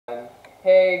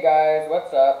Hey guys,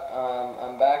 what's up?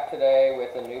 I'm back today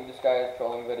with a noob disguise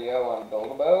trolling video on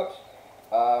Build-A-Boat.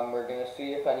 We're gonna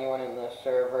see if anyone in this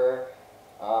server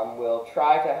will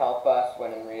try to help us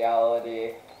when in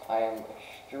reality I am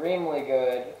extremely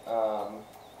good,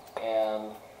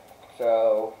 and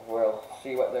so we'll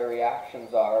see what their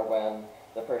reactions are when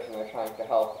the person they're trying to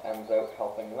help ends out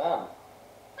helping them.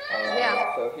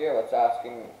 Yeah. So here, let's ask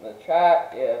in the chat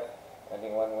if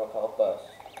anyone will help us.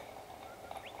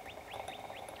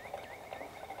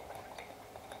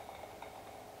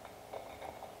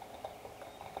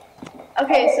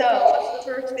 Okay, so what's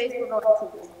the first base we're going to?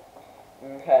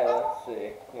 Okay, let's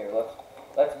see. Here,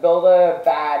 let's build a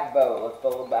bad boat. Let's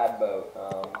build a bad boat.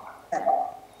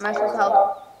 Am I supposed to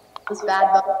help this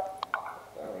bad boat?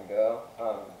 There we go.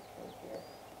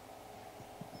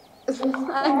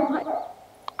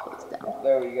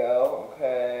 There we go.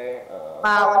 Okay.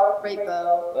 Wow, what a great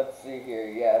boat. Let's see here.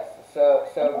 Yes. So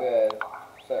good.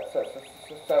 So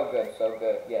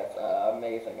good. Yes.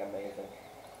 Amazing.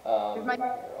 Here,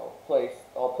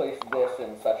 I'll place this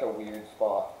in such a weird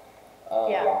spot.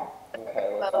 Yeah.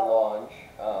 Okay, let's launch.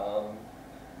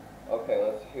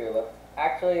 Okay,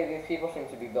 actually, these people seem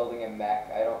to be building a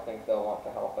mech. I don't think they'll want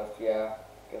to help us, yeah,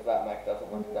 because that mech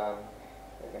doesn't look done.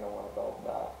 They're gonna want to build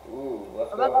that. Ooh,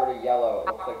 let's go over to yellow.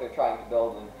 It looks like they're trying to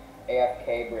build an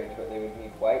AFK bridge, but they would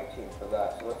need white team for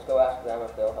that. So let's go ask them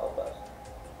if they'll help us.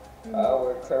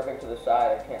 We're curving to the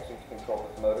side. I can't seem to control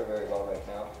this motor very well right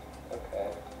now.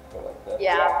 Okay, go like this.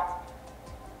 Yeah.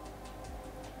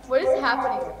 What is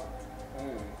happening?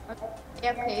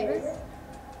 AFK this?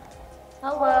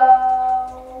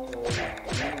 Hello.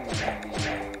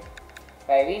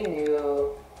 Hi, we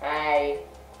knew. Hi.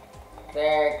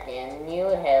 Sir, can you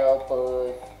help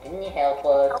us? Can you help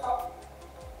us?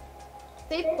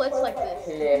 Say flits like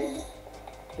this.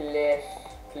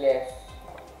 Please.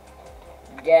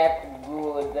 Get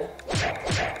good.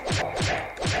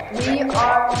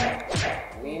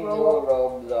 We knew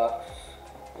Roblox.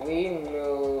 We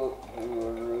knew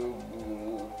Roblox.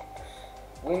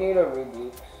 We need a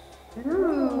Roblox.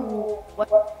 Ooh,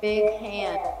 what a big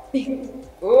hand.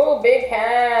 Ooh, big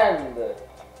hand.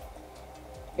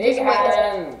 Big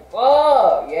hand.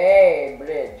 Oh, yay,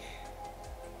 bridge.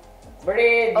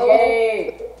 Bridge, oh.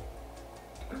 Yay.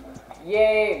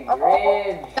 Yay,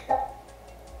 bridge.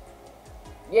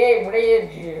 Yay,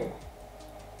 bridge.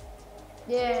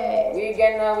 Yay. We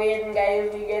gonna win,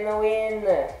 guys. We gonna win.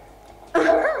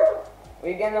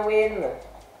 We gonna win.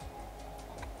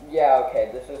 Yeah, okay,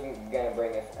 this isn't gonna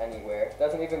bring us anywhere. It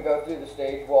doesn't even go through the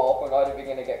stage wall. We're not even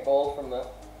gonna get gold from this.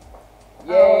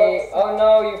 Yay! Oh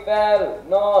no, you fell!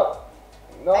 No!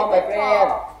 No, my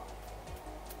friend!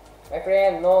 My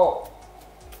friend, no!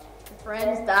 Your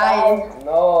friends died.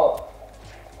 No!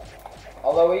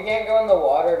 Although we can't go in the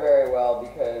water very well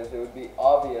because it would be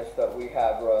obvious that we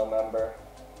have royal member.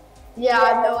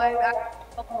 Yeah, no, I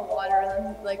fell in the water and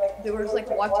then, like, they were just, like,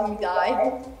 watching me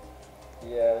die.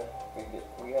 Yeah,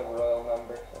 we have royal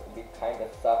member, so it would be kind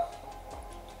of sus.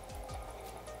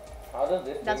 How does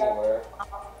this thing work?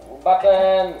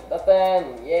 Button!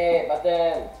 Yay,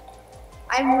 button!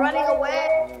 I'm running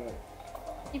away!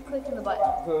 Keep clicking the button.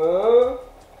 Huh?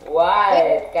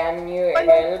 Why? Can you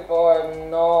help or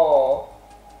no?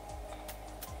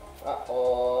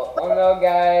 Uh-oh. Oh no,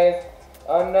 guys.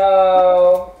 Oh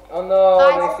no. Oh no.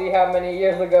 They see how many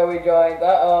years ago we joined.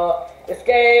 Uh-oh.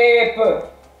 Escape!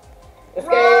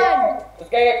 Escape! Run!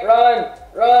 Escape! Run!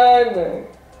 Run!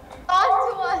 On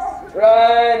to us!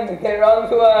 Run! They run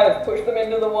to us! Push them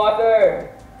into the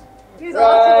water! He's on to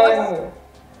us!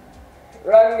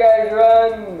 Run, guys,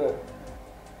 run!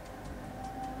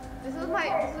 This is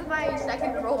my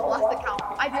second Roblox account.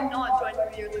 I did not join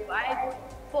 3 years ago. I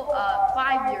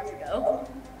 5 years ago.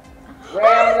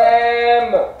 Ram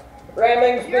them!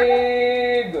 Ramming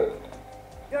speed!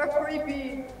 You're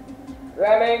creepy.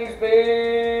 Ramming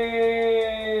speed!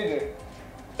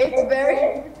 It's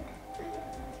very...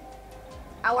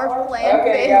 Our plan.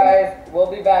 Okay, guys,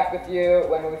 we'll be back with you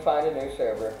when we find a new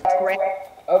server. Great.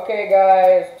 Okay,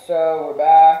 guys, so we're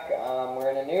back. We're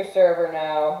in a new server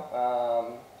now.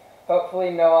 Hopefully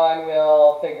no one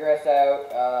will figure us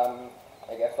out.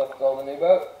 I guess let's build a new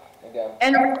boat again.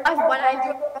 And when I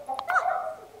do...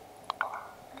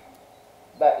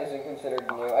 That isn't considered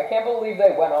new. I can't believe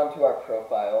they went onto our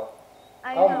profile.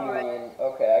 I know, right?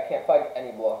 Okay, I can't find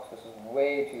any blocks. This is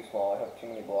way too small. I have too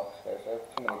many blocks, guys. I have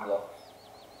too many blocks.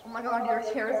 Oh my god, your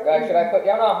chair is... Guys, should I put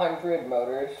down 100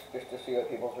 motors just to see what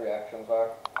people's reactions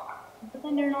are? But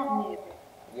then they're not new.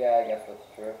 Yeah, I guess that's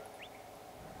true.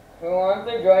 Who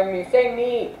wants to join me? Say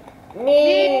me!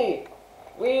 Me!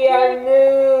 We are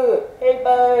new! Help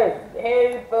us!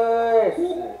 Help us!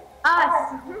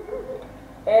 us.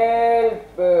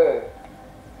 Help.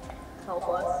 Help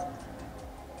us.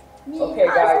 Okay,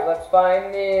 guys, let's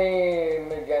find the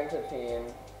magenta team.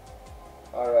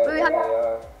 Alright, We there have- they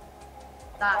are.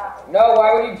 Die. No,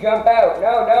 why would you jump out?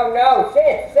 No,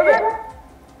 sit!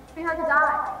 We have to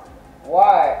die.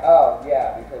 Why? Oh,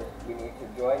 yeah, because we need to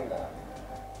join them.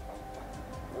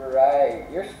 Right,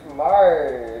 you're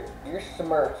smart. You're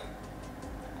smart.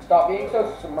 Stop being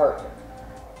so smart.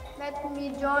 Let me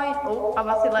join. Oh, I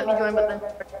was about to say let me join, but then.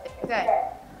 Okay.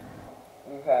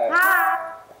 Okay,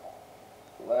 Hi.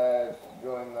 let's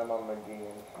join them on my GM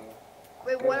team.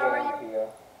 Wait, what are you?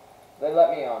 They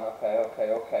let me on. Okay.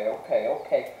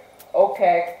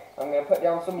 I'm gonna put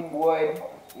down some wood.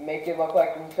 Make it look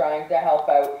like I'm trying to help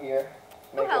out here.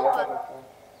 Make it look like I'm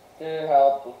trying to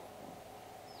help.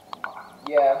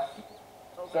 Yes.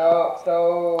 So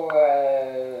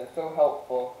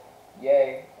helpful.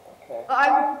 Yay. Okay.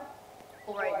 I'm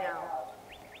right now.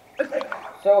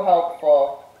 So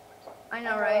helpful. I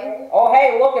know, right? Oh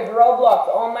hey, look, it's Roblox.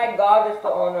 Oh my God, it's the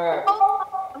owner.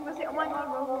 Oh, I'm gonna say, oh my God,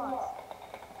 Roblox.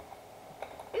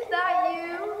 Is that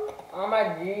you? Oh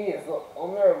my G, it's the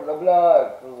owner of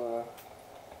Roblox.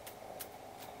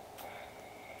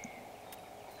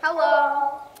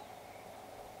 Hello.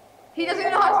 He doesn't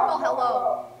even know how to spell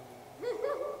hello.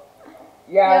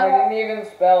 Yeah, Yeah. they didn't even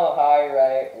spell hi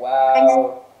right.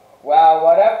 Wow. Wow,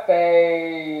 what a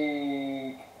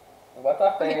fake. What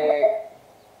a fake.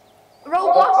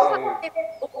 Roblox is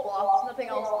Roblox, nothing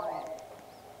else on it.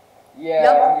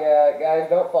 Yeah, guys,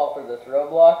 don't fall for this.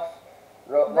 Roblox.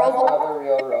 That's Roblox. another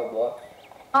real Roblox.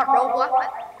 Not Roblox,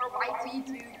 or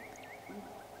YT2.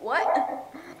 What?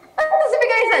 That doesn't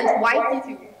make any sense.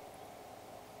 YT2.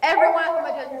 Everyone on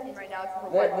my judging team right now except for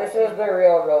one This person. is the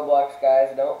real Roblox,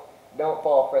 guys. Don't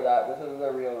fall for that. This is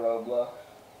the real Roblox.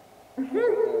 This is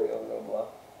the real Roblox.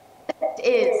 It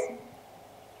is.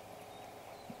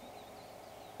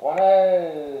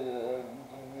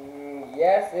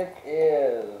 Yes, it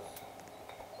is.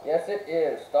 Yes, it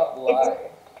is. Stop lying.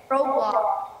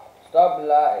 Roblox. Stop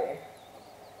lying.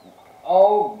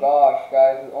 Oh gosh,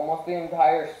 guys, almost the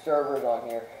entire server's on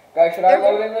here. Guys, should I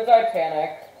load in the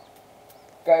Titanic?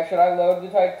 Guys, should I load the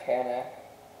Titanic?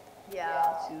 Yeah,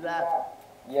 let's do that.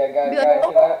 Yeah, guys, Be like,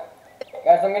 should I?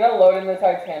 Guys, I'm gonna load in the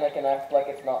Titanic and act like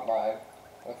it's not mine.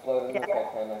 Let's load in the Yeah.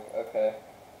 Titanic. Okay.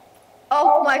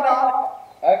 Oh my God.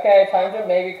 Okay, time to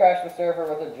maybe crash the server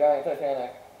with a giant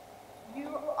Titanic.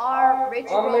 You are rich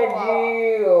I'm a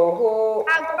Roblox. Jew.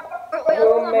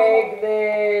 Who make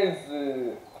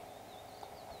this?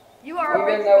 You are a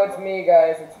Even rich though it's me,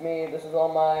 guys, it's me. This is all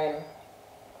mine.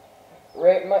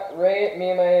 Rate me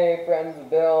and my friends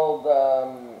build.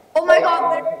 Oh my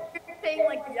God, they're saying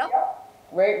like, yep.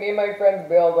 Rate me and my friends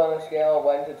build on a scale of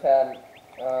 1 to 10.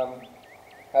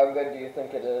 How good do you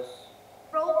think it is?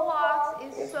 Roblox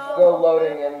is It's so. still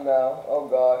loading in now. Oh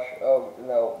gosh. Oh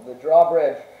no. The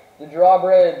drawbridge. The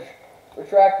drawbridge.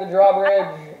 Retract the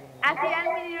drawbridge. At the end,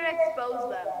 we need to expose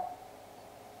them.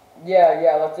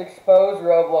 Yeah. Let's expose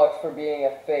Roblox for being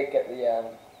a fake at the end.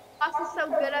 Roblox is so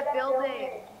good at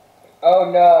building.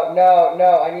 Oh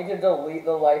no. I need to delete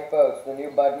the lifeboats. The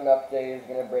new button update is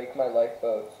gonna break my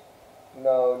lifeboats.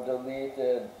 No,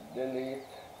 deleted. Delete.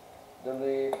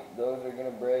 Those are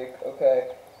gonna break.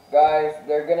 Okay. Guys,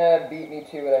 they're gonna beat me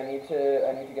to it. I need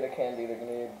to get a candy. They're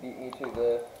gonna beat me to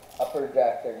the upper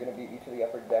deck. They're gonna beat me to the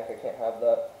upper deck. I can't have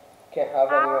that. Can't have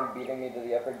anyone beating me to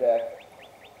the upper deck.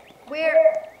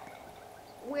 Where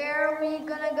are we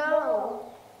gonna go?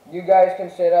 You guys can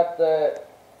sit at the.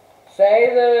 Say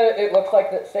it looks like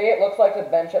the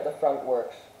bench at the front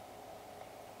works.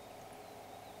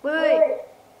 Wait.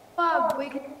 We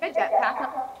can get a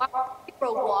jetpack.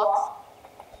 Roblox.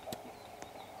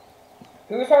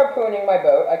 Who's harpooning my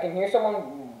boat? I can hear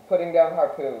someone putting down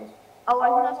harpoons. Oh, I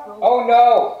think that's Roblox. Oh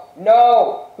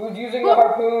no! Who's using the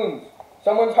harpoons?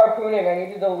 Someone's harpooning. I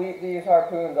need to delete these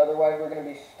harpoons, otherwise we're gonna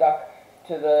be stuck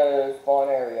to the spawn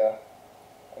area.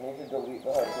 I need to delete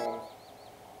the harpoons.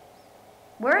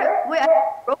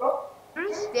 We're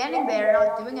just standing there,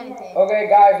 not doing anything. Okay,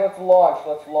 guys, let's launch,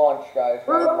 guys. Let's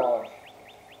launch.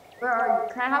 Where are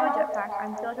you? Can I have a jetpack? I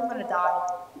feel like I'm gonna die.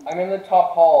 I'm in the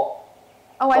top hall.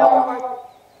 Oh, I don't know where.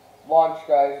 Launch,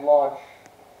 guys, launch.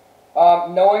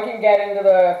 No one can get into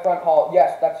the front hall.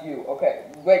 Yes, that's you. Okay.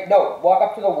 Wait, no. Walk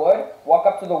up to the wood. Walk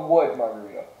up to the wood,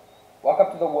 Margarita. Walk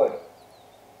up to the wood.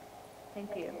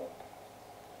 Thank you.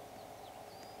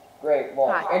 Great,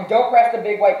 launch. Hi. And don't press the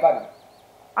big white button.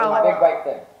 The big white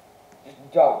thing.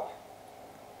 Just don't.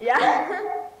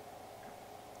 Yeah.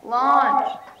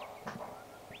 Launch.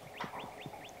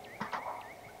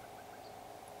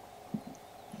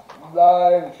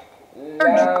 Launch.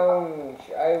 Launch.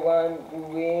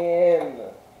 win.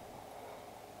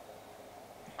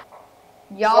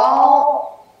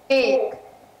 Y'all pick.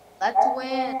 Let's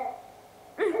win.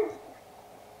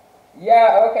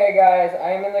 Yeah, okay guys,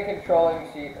 I'm in the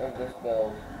controlling seat of this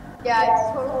build. Yeah,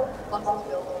 it's totally Bucks'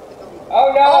 build.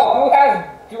 Oh no! Who has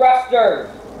thrusters?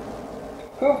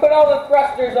 Who put all the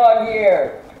thrusters on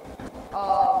here?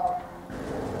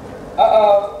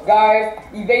 Uh-oh, guys,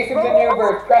 evasive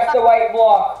maneuvers. Press the white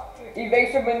block.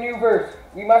 Evasive maneuvers.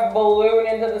 We must balloon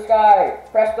into the sky.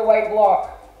 Press the white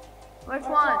block. Which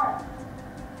one?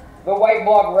 The white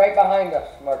block right behind us,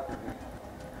 Mark.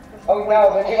 Oh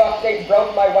no, the new update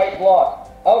broke my white block.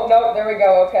 Oh no, there we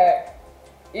go, okay.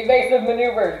 Evasive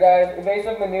maneuvers, guys.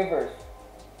 Evasive maneuvers.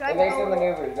 Evasive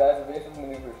maneuvers, guys. Evasive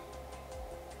maneuvers.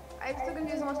 I'm still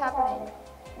confused on what's happening.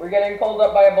 We're getting pulled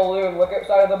up by a balloon. Look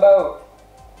outside of the boat.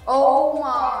 Oh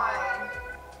my.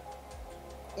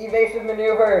 Evasive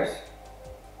maneuvers.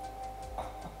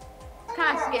 It's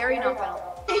kind of scary, not gonna.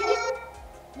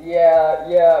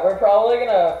 Yeah, we're probably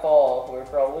gonna fall. We're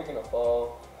probably gonna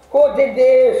fall. Who did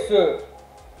this? Who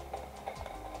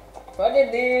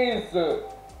did this?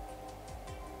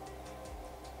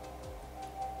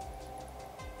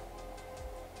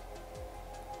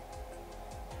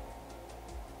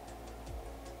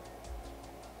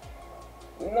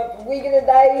 We're gonna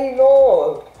die,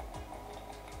 no!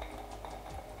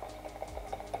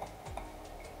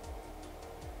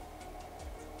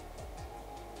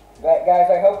 Guys,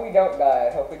 I hope we don't die.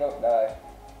 I hope we don't die.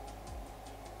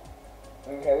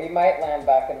 Okay, we might land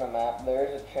back in the map.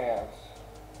 There's a chance.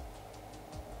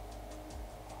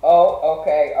 Oh,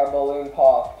 okay, our balloon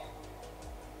popped.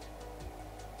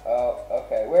 Oh,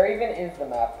 okay. Where even is the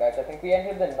map, guys? I think we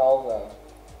entered the null zone.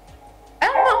 I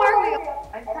don't know where we are.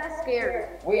 I'm kind of scared.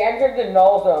 We entered the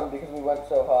null zone because we went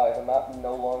so high. The map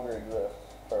no longer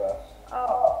exists for us.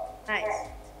 Oh, nice.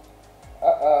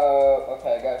 Uh-oh.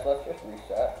 Okay, guys, let's just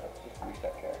reset. Let's just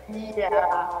reset character.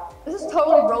 Yeah. This is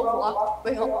totally Roblox.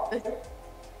 Wait, hold on.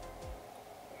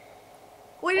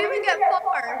 We didn't even get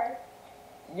far.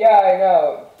 Yeah, I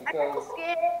know. I'm Because...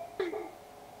 scared.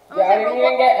 Yeah, I didn't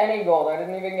even get any gold. I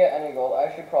didn't even get any gold.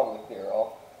 I should probably clear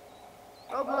all.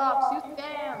 Roblox, you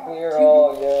scam. Clear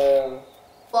all, yes.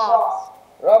 Roblox.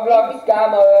 Roblox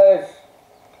scammers!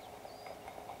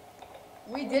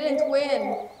 We didn't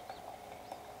win.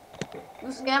 You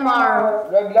scammer.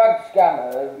 Roblox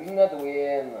scammers, we did not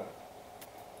win.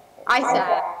 I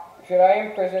said. Should I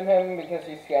imprison him because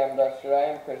he scammed us? Should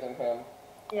I imprison him?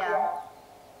 Yeah.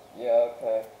 Yeah,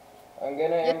 okay. I'm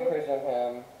gonna imprison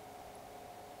him.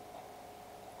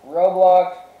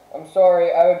 Roblox, I'm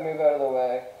sorry, I would move out of the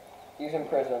way. He's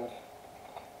imprisoned.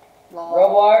 Lol.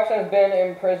 Roblox has been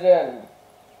imprisoned.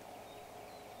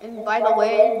 And by the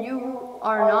way, you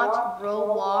are not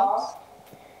Roblox.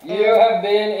 You have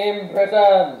been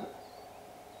imprisoned.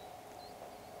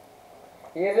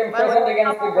 He is imprisoned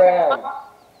against the ground.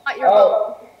 Not your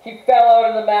Oh, he fell out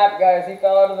of the map, guys. He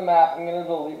fell out of the map. I'm gonna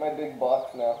delete my big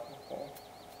box now. Okay.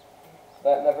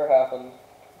 That never happened.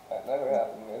 That never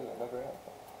happened, guys. That never happened.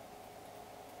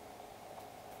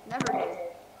 Never did.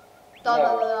 Da,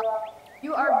 da, da, da.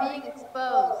 You are being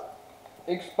exposed.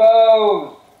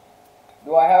 Exposed.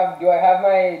 Do I have my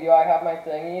thingy? Do I have my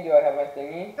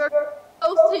thingy? You're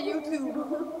exposed to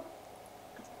YouTube.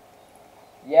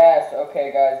 Yes.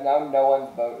 Okay, guys. Now no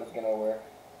one's boat is gonna work.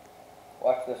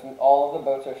 Watch this. All of the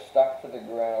boats are stuck to the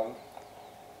ground.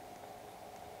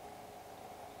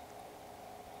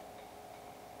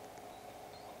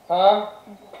 Huh?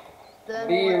 Then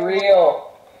Be real.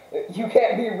 You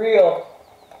can't be real.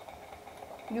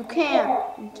 You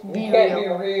can't be You can't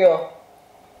real. be real.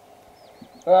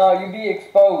 Oh, you be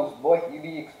exposed, boy. You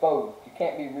be exposed. You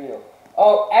can't be real.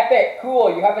 Oh, epic. Cool.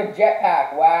 You have a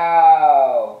jetpack.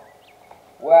 Wow.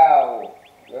 Wow.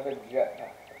 You have a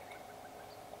jetpack.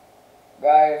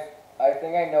 Guys, I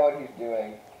think I know what he's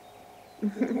doing.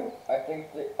 I think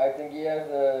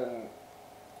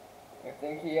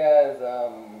he has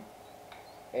a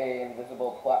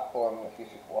invisible platform that he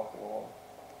should walk along.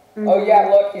 Oh yeah,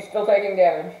 look, he's still taking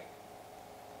damage.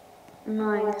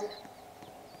 Nice.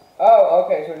 Oh,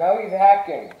 okay, so now he's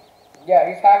hacking. Yeah,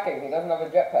 he's hacking. He doesn't have a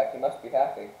jetpack. He must be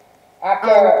hacking.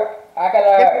 Hacker!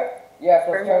 Hacker! Yes,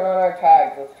 let's turn on our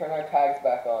tags. Let's turn our tags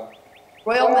back on.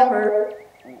 Royal member.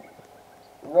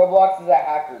 Roblox is a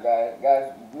hacker, guys.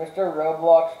 Guys, Mr.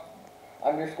 Roblox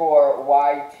underscore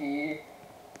YT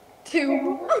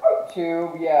Two.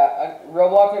 Tube, yeah.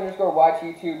 Roblox underscore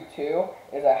YT Tube 2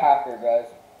 is a hacker,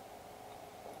 guys.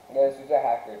 Yes, he's a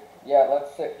hacker. Yeah,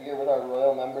 let's sit here with our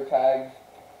royal member tags.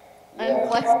 And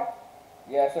flex.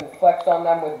 Yes, and flex on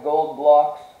them with gold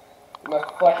blocks. You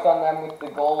must flex on them with the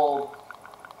gold.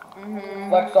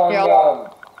 Flex on Here,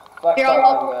 them. Flex here, on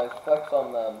I'll- them, guys. Flex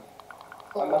on them.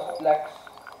 I must flex.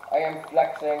 I am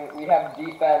flexing. We have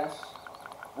defense.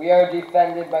 We are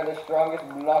defended by the strongest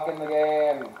block in the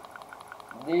game.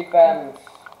 Defense.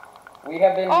 We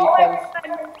have been defense.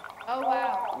 Oh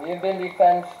wow. We have been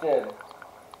defensted.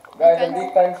 Guys, I'm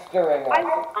defenstering I'm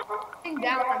us. sitting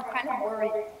down. I'm kind of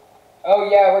worried. Oh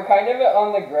yeah, we're kind of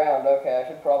on the ground. Okay, I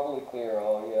should probably clear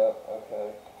all. Yep.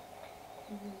 Okay.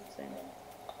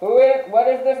 What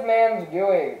is this man's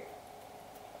doing?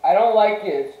 I don't like it.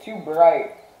 It's too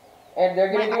bright. And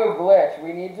they're gonna do a glitch.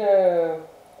 We need to.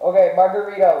 Okay,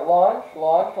 Margarita, launch.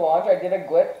 I did a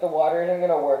glitch. The water isn't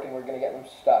gonna work, and we're gonna get them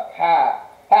stuck. Ha!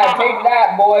 Take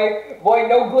that, boy. Boy,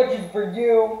 no glitches for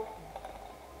you.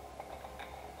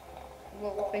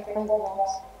 We'll fake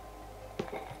Roblox.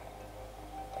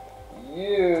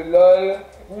 You lol.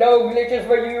 No glitches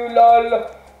for you, lol.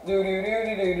 Do do do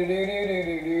do do do do do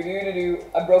do do do do do.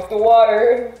 I broke the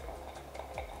water.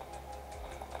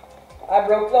 I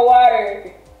broke the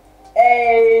water.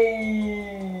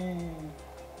 Hey.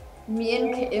 Me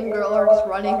and Kim girl are just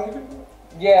running.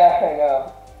 Yeah, I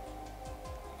know.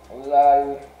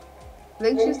 Lol. I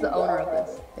think she's the owner of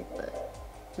this, like the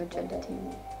magenta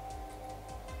team.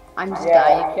 I'm just Yeah,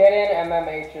 dying. Kitten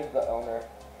MMH is the owner.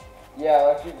 Yeah,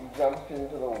 let's just jump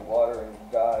into the water and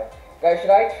die. Guys,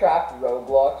 should I trap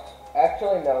Roblox?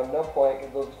 Actually, no point,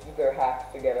 because they'll just use their hacks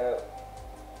to get out.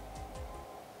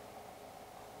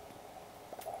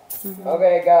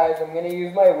 Okay, guys, I'm gonna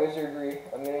use my wizardry.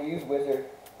 I'm gonna use wizard.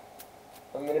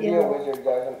 I'm gonna be a wizard,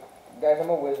 guys. I'm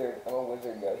a wizard. I'm a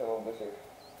wizard, guys. I'm a wizard.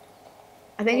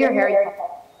 I think you're Harry.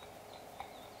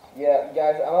 Yeah,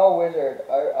 guys, I'm a wizard.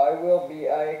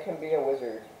 I can be a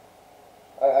wizard.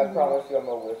 I promise you I'm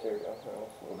a wizard. Okay,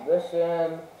 let's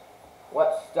listen.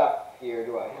 What stuff here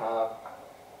do I have?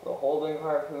 The holding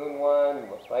harpoon one,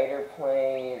 the fighter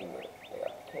plane, the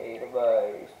arcade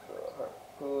device, the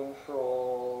harpoon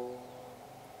troll.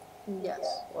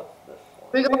 Yes. What's this one?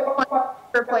 We go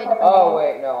for play. Oh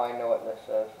wait, no, I know what this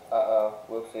says.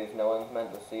 Whoopsies, no one's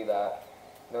meant to see that.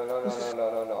 No, I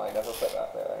never put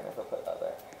that there.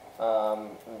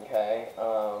 Okay,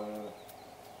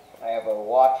 I have a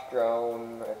watch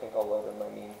drone. I think I'll load in my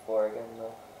meme floor again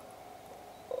though.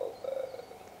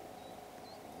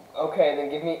 Okay,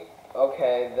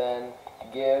 then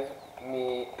give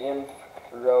me inf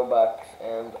Robux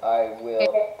and I will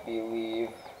believe.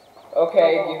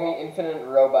 Okay, give me infinite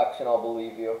Robux and I'll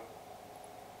believe you.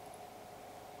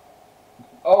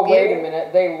 Oh, wait a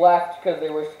minute. They left because they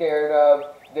were scared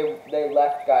of... They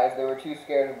left, guys. They were too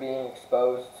scared of being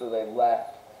exposed, so they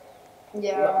left.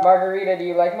 Yeah. Margarita, do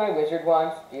you like my wizard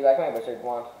wand? Do you like my wizard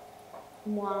wand?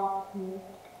 Wow.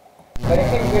 But it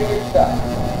can wizard stuff.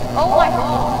 Oh my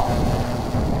god.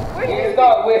 You just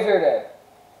got wizarded.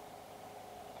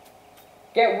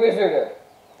 Get wizarded.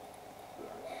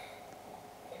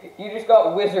 You just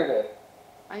got wizarded.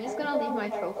 I'm just gonna leave my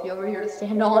trophy over here to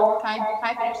stand on. Can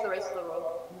I finish the rest of the road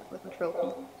with my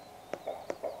trophy?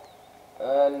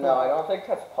 No, I don't think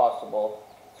that's possible.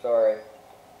 Sorry.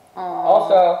 Aww.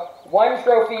 Also, one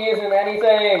trophy isn't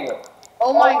anything.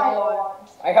 Oh my god.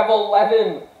 I have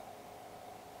 11.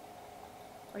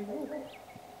 Are you?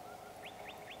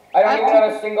 I don't even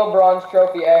have a single bronze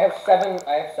trophy. I have 7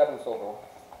 silver.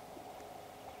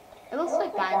 It looks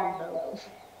like diamond though.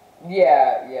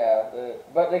 Yeah,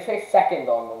 but they say second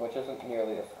on them, which isn't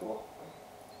nearly as cool.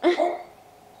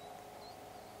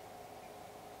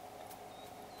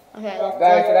 Okay,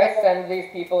 Guys, should I send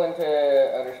these people into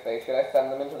outer space? Should I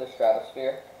send them into the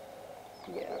stratosphere?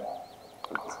 Yeah.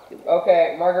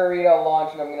 Okay, Margarita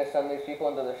launch, and I'm gonna send these people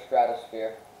into the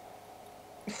stratosphere.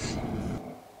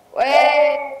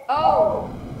 Wait! Oh!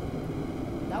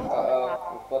 That was Uh-oh,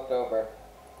 we flipped over.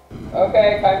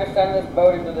 Okay, time to send this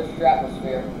boat into the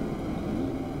stratosphere.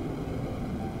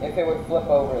 If it would flip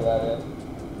over, that is.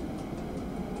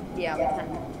 Yeah, we can.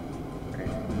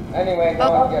 Anyway,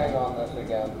 no one's getting on this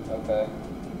again. Okay.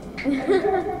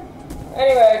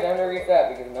 Anyway, time to reset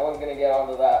because no one's gonna get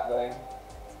onto that thing.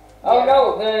 Oh Yeah.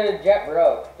 no, the jet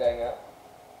broke. Dang it.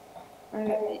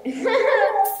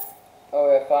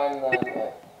 Okay, fine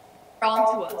then.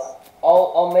 Onto us.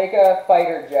 I'll make a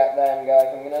fighter jet then, guys.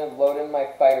 I'm gonna load in my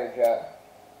fighter jet.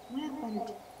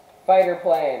 Fighter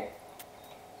plane.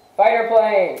 Fighter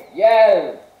plane.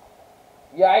 Yes.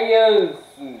 Yes.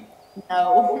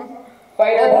 No.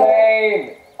 Fighter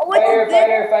plane. Oh, what's this?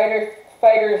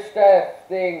 Fighter stuff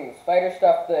things.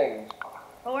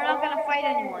 But we're not gonna fight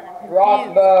anyone. I'm confused.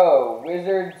 Crossbow,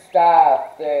 wizard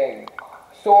staff thing,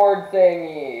 sword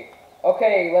thingy.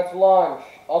 Okay, let's launch.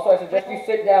 Also, I suggest you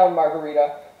sit down,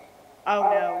 Margarita. Oh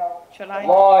no. Should I?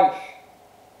 Launch.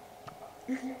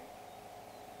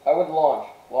 I would launch.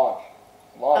 Oh.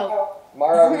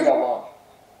 Margarita launch.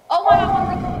 Oh my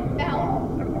god, one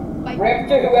down. Like, Rip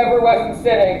to whoever wasn't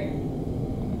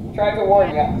sitting. Tried to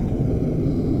warn ya.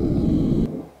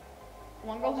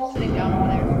 one girl's just sitting down over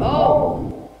there.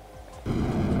 Oh.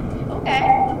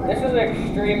 Okay. This is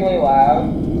extremely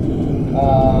loud.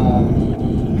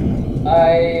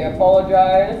 I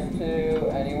apologize to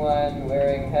anyone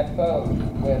wearing headphones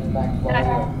with max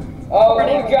volume. Oh,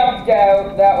 who jumped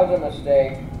out? That was a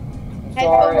mistake. I'm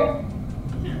sorry.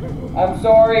 I'm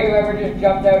sorry, whoever just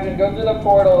jumped out. Just go through the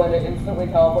portal and it instantly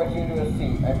teleports you into a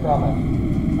seat. I promise.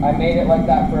 I made it like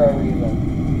that for a reason.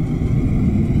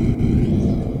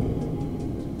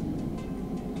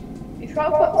 You should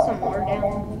probably put some more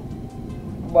down.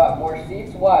 What, more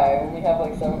seats? Why? I only have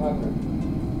like 700.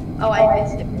 Oh, I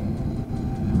missed it.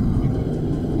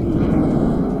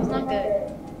 It's not good.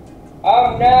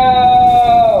 Oh no!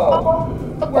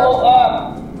 Pull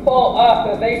up! Pull up!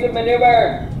 Evasive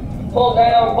maneuvers! Pull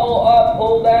down! Pull up!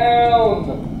 Pull down!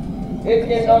 It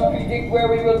cannot predict where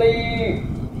we will be!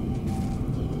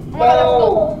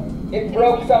 No! It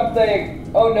broke something!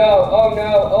 Oh no! Oh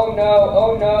no! Oh no!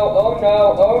 Oh no! Oh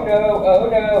no! Oh no! Oh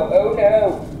no! Oh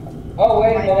no! Oh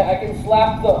wait a minute! I can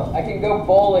slap them! I can go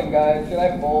bowling, guys. Should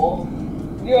I bowl?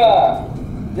 Yeah!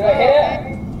 Did I hit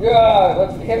it? Yeah!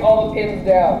 Let's hit all the pins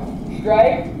down.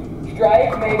 Strike?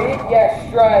 Strike, maybe? Yes,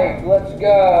 strike. Let's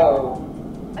go.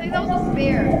 I think that was a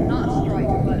spare, not a strike.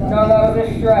 But No, that was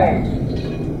a strike.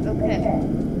 okay.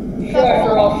 Shush,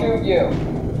 or I'll shoot you.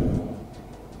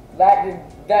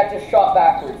 That just shot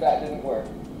backwards. That didn't work.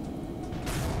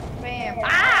 Bam.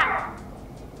 Ah!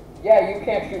 Yeah, you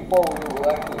can't shoot forward. It will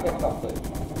actually hit something.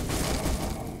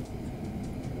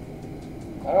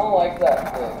 I don't like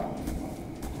that thing.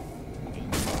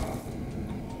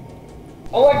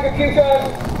 Electrocution!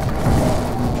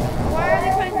 Why are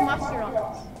they putting mustard on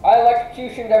us? I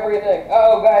electrocutioned everything.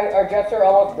 Uh-oh, guys, our jets are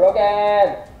almost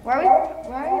broken. Why are we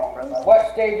frozen?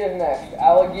 What stage is next?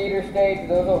 Alligator stage.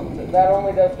 That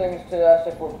only does things to us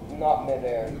if we're not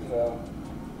midair. So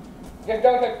just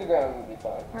don't touch the ground. We'll be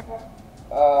fine.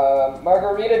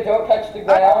 Margarita, don't touch the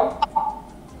ground.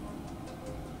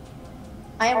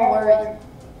 I am worried.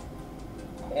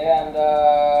 And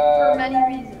For many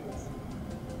reasons.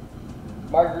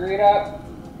 Margarita,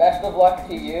 best of luck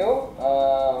to you.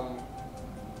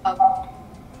 That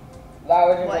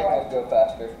was just making us go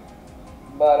faster.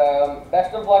 But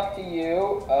best of luck to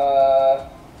you.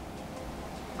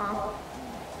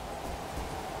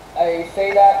 I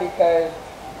say that because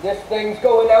this thing's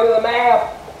going out of the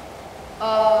map.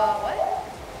 What?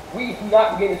 We's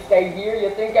not gonna stay here. You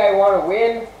think I want to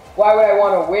win? Why would I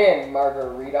want to win,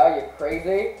 Margarita? You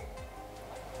crazy?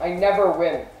 I never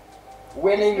win.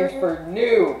 Winning is for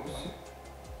noobs.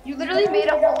 You literally made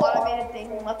a whole automated thing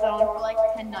and left it on for like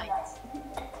 10 nights.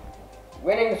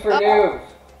 Winning's for noobs.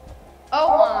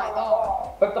 Oh my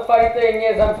god. But the funny thing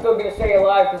is, I'm still gonna stay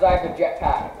alive because I have a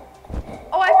jetpack.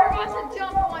 Oh, I forgot to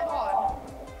jump. Oh my god.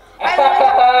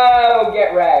 Oh,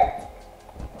 get wrecked.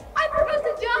 I forgot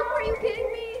to jump. Are you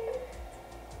kidding me?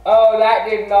 Oh, that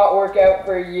did not work out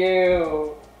for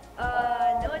you.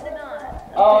 No, it did not.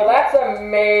 Okay. Oh, that's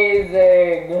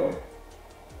amazing.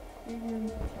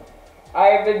 I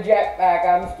have the jetpack.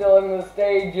 I'm still in the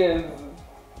stages.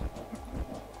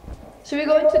 Should we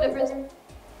go into different?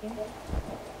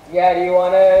 Yeah, do you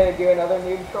want to do another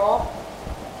noob troll?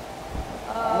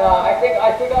 No, I think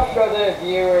I'll show the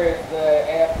viewers the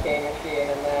AFK machine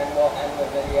and then we'll end the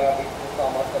video because it's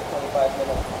almost at 25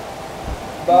 minutes.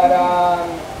 But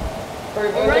for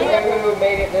those of you who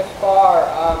made it this far,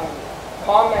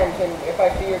 comment, and if I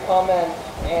see your comment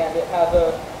and it has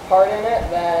a heart in it,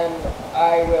 then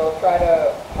I will try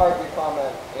to heart your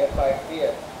comment if I see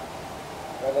it.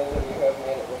 For those of you who have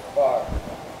made it this far.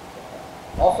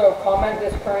 Also, comment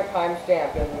this current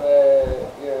timestamp in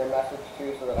your message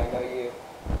too, so that I know you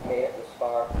made it this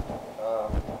far.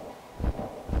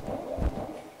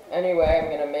 Anyway, I'm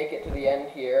gonna make it to the end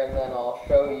here, and then I'll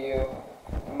show you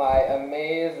my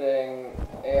amazing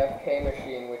AFK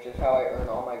machine, which is how I earn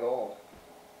all my gold.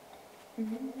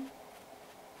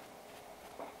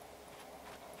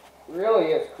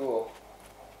 Really is cool.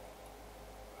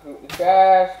 Shoot the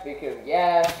chest, because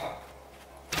yes.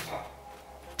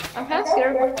 I'm kind of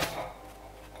scared.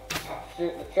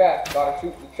 Shoot the chest, gotta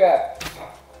shoot the chest.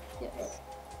 Yes.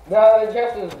 No, the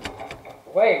chest is...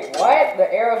 Wait, what? The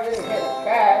arrows didn't hit the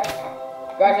chest.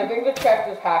 Guys, I think the chest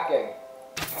is hacking.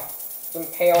 Let's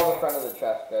impale the front of the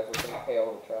chest, guys. Let's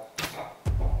impale the chest.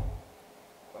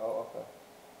 Oh, okay.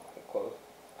 Okay, close.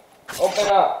 Open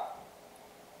up!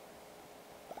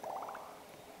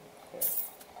 Okay.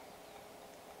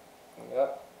 Yep.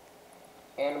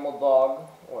 Animal Dog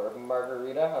or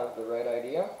Margarita has the right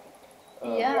idea.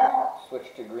 Yeah.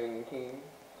 Switch to green team.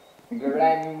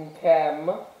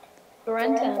 Grentem.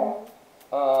 Grenton.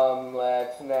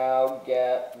 Let's now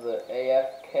get the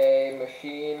AFK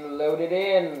machine loaded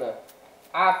in.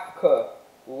 AFK,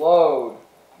 load.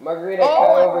 Margarita,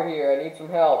 come over here. I need some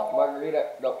help.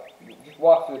 Margarita, no, just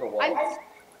walk through the wall.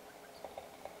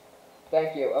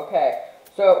 Thank you. Okay.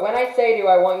 So when I say to you,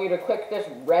 I want you to click this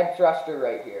red thruster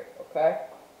right here. Okay?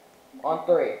 On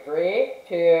 3. 3,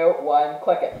 2, 1,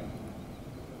 click it.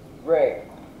 Great.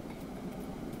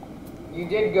 You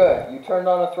did good. You turned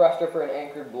on a thruster for an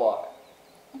anchored block.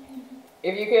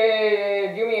 If you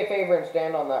could do me a favor and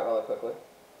stand on that really quickly.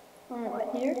 What,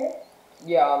 here?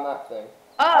 Yeah, on that thing.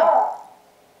 Oh!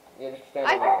 Yeah, just stand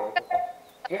on that really quickly.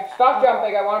 Just stop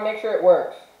jumping. I want to make sure it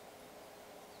works.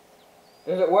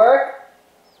 Does it work?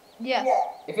 Yes.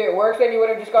 If it works, then you would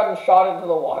have just gotten shot into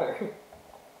the water.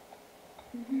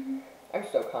 I'm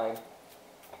so kind.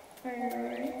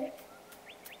 Alright.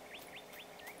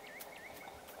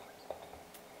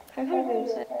 How come it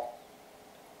was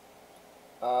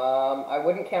I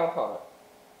wouldn't count on it.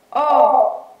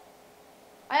 Oh!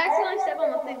 I accidentally stepped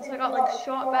on the thing, so I got like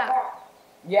shot back.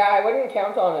 Yeah, I wouldn't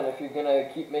count on it if you're gonna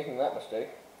keep making that mistake.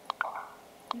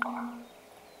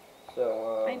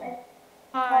 So,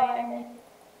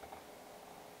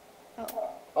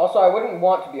 Also, I wouldn't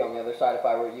want to be on the other side if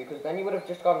I were you, because then you would have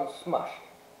just gotten smushed.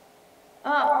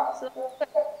 Oh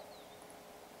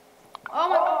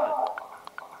my god!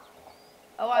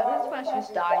 Oh, this one should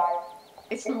just die.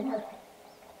 It's not.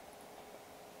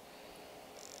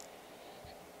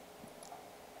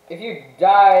 If you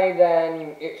die,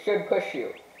 then it should push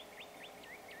you.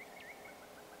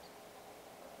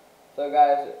 So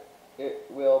guys, it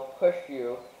will push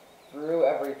you through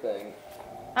everything.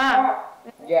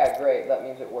 Yeah, great, that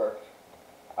means it worked.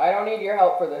 I don't need your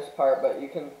help for this part, but you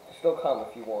can still come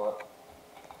if you want.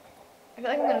 I feel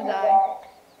like I'm gonna die.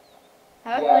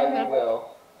 Yeah, you will.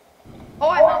 Oh,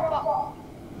 I'm not.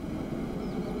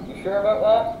 You sure about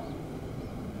that?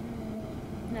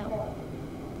 No.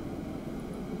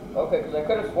 Okay, because I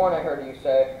could have sworn I heard you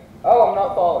say, "Oh, I'm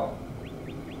not falling."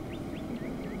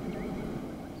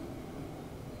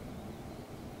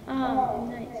 Oh,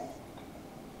 nice.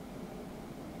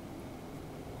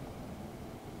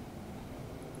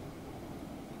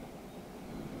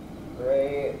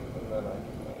 Great, and then I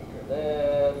can anchor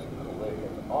this,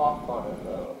 collision off on it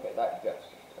though. Okay, that gets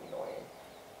just annoying.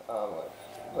 Let's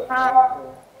put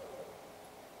anchor.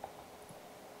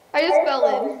 I just fell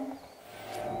in.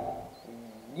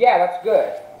 Yeah, that's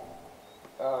good.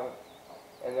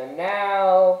 And then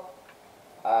now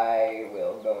I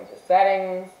will go into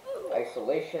settings,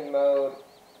 isolation mode.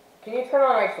 Can you turn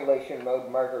on isolation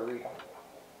mode, Margarita?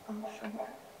 Oh, sure.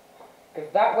 Because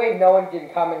that way no one can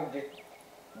come and just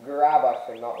grab us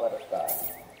and not let us die.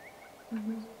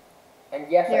 And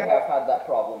yes, I have had that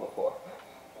problem before.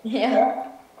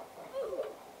 Yeah.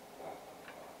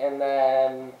 And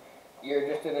then you're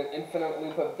just in an infinite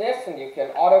loop of this, and you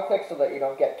can auto-click so that you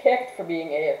don't get kicked for being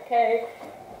AFK,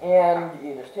 and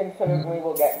you just infinitely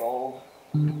will get gold.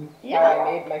 Yeah. How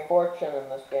I made my fortune in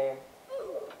this game.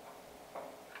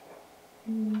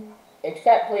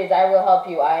 Except, please, I will help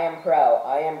you. I am pro.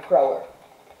 I am proer.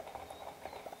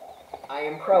 I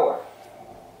am proer.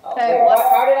 Oh, Hey, wait,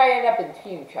 how did I end up in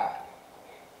team chat?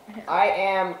 I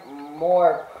am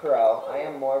more pro. I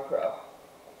am more pro.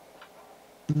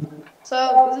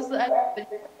 So, this is the end of the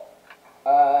video.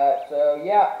 So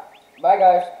yeah. Bye,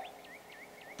 guys.